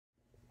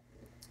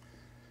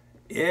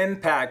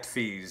Impact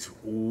fees,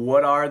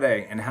 what are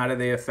they and how do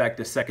they affect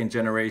a second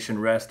generation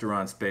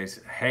restaurant space?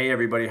 Hey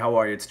everybody, how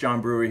are you? It's John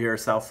Brewer here,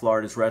 South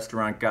Florida's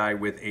restaurant guy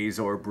with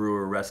Azor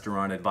Brewer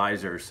Restaurant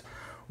Advisors.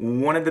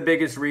 One of the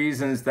biggest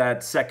reasons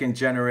that second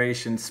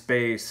generation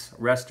space,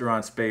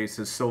 restaurant space,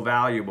 is so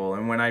valuable,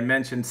 and when I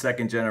mention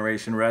second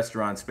generation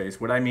restaurant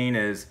space, what I mean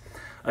is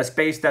a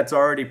space that's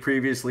already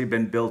previously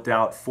been built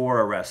out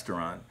for a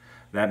restaurant.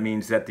 That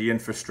means that the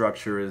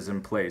infrastructure is in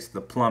place,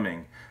 the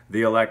plumbing,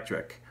 the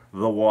electric,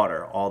 the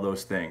water, all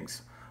those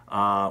things,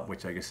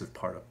 which I guess is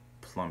part of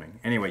plumbing.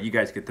 Anyway, you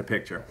guys get the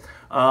picture.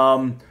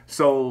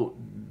 So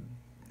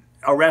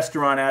a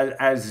restaurant,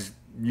 as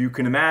you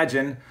can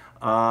imagine,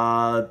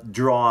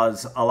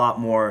 draws a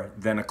lot more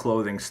than a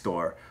clothing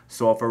store.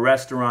 So if a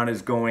restaurant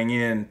is going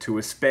into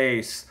a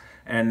space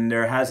and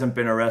there hasn't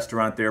been a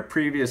restaurant there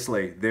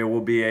previously, there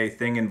will be a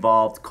thing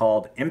involved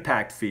called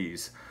impact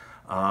fees.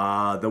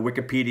 The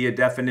Wikipedia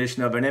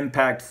definition of an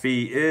impact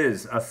fee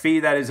is a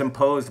fee that is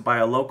imposed by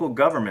a local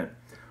government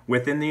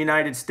within the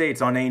United States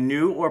on a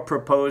new or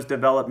proposed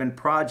development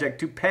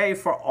project to pay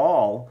for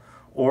all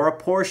or a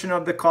portion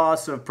of the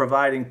costs of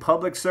providing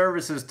public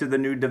services to the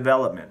new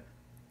development.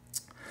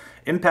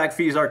 Impact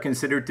fees are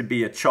considered to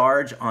be a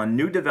charge on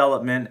new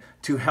development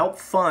to help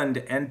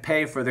fund and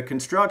pay for the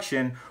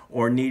construction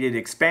or needed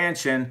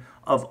expansion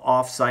of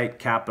off-site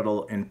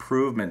capital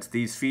improvements.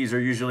 These fees are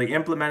usually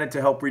implemented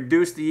to help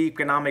reduce the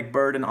economic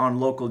burden on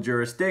local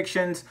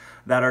jurisdictions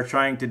that are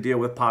trying to deal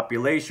with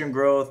population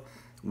growth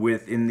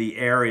within the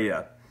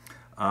area.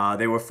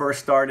 They were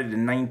first started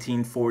in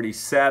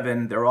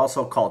 1947. They're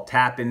also called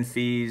tap-in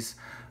fees.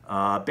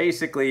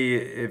 Basically,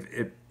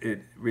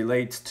 it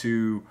relates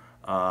to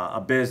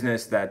a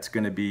business that's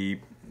going to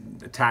be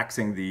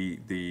taxing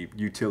the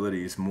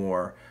utilities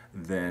more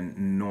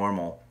than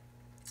normal.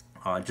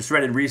 Just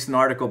read a recent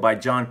article by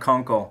John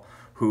Kunkel,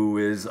 who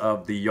is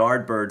of the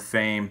Yardbird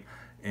fame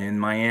in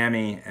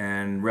Miami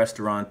and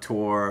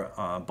restaurateur,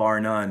 bar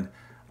none.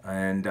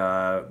 And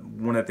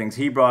one of the things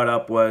he brought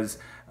up was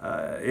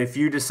if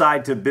you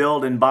decide to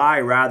build and buy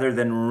rather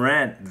than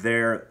rent,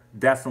 there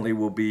definitely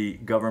will be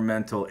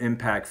governmental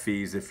impact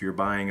fees if you're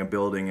buying a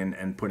building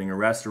and putting a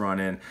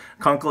restaurant in.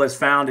 Kunkel has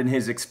found in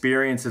his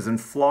experiences in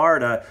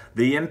Florida,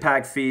 the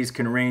impact fees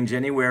can range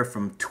anywhere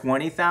from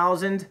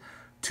 $20,000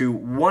 to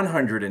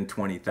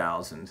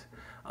 $120,000.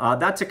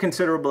 That's a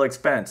considerable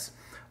expense.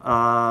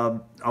 A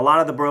lot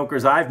of the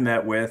brokers I've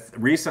met with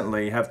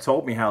recently have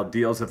told me how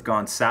deals have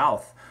gone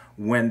south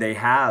when they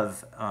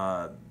have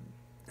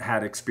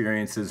had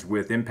experiences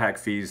with impact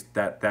fees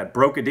that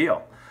broke a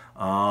deal.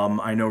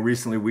 I know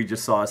recently we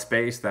just saw a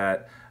space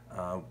that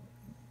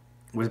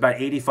was about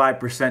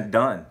 85%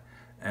 done.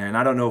 And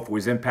I don't know if it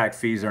was impact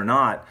fees or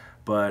not,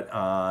 but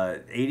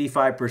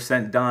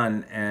 85%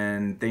 done,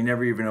 and they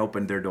never even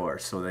opened their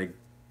doors. So they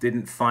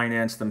didn't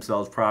finance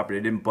themselves properly,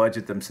 they didn't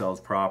budget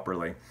themselves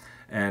properly.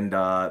 And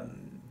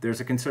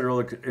there's a considerable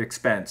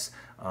expense,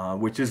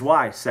 which is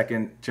why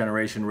second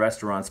generation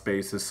restaurant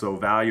space is so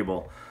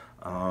valuable.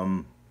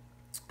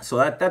 So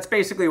that's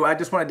basically what I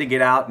just wanted to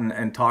get out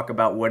and talk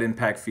about what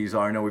impact fees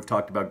are. I know we've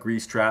talked about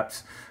grease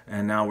traps,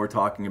 and now we're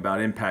talking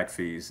about impact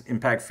fees.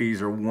 Impact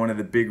fees are one of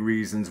the big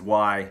reasons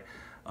why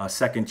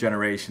second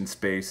generation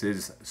space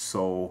is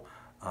so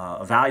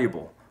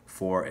valuable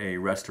for a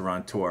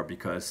restaurateur,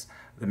 because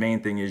the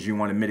main thing is you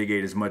want to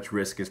mitigate as much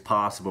risk as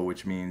possible,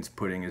 which means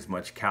putting as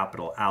much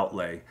capital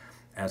outlay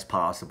as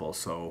possible.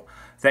 So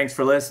thanks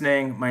for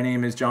listening. My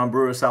name is John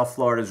Brewer, South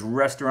Florida's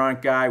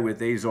restaurant guy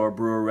with Azor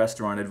Brewer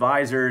Restaurant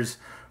Advisors.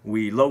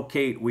 We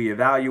locate, we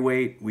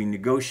evaluate, we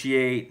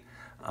negotiate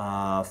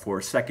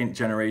for second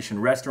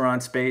generation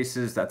restaurant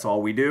spaces. That's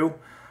all we do.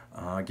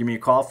 Give me a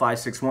call,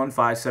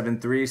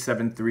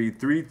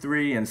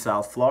 561-573-7333 in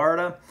South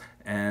Florida.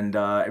 And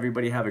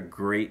everybody have a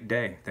great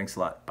day. Thanks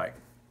a lot. Bye.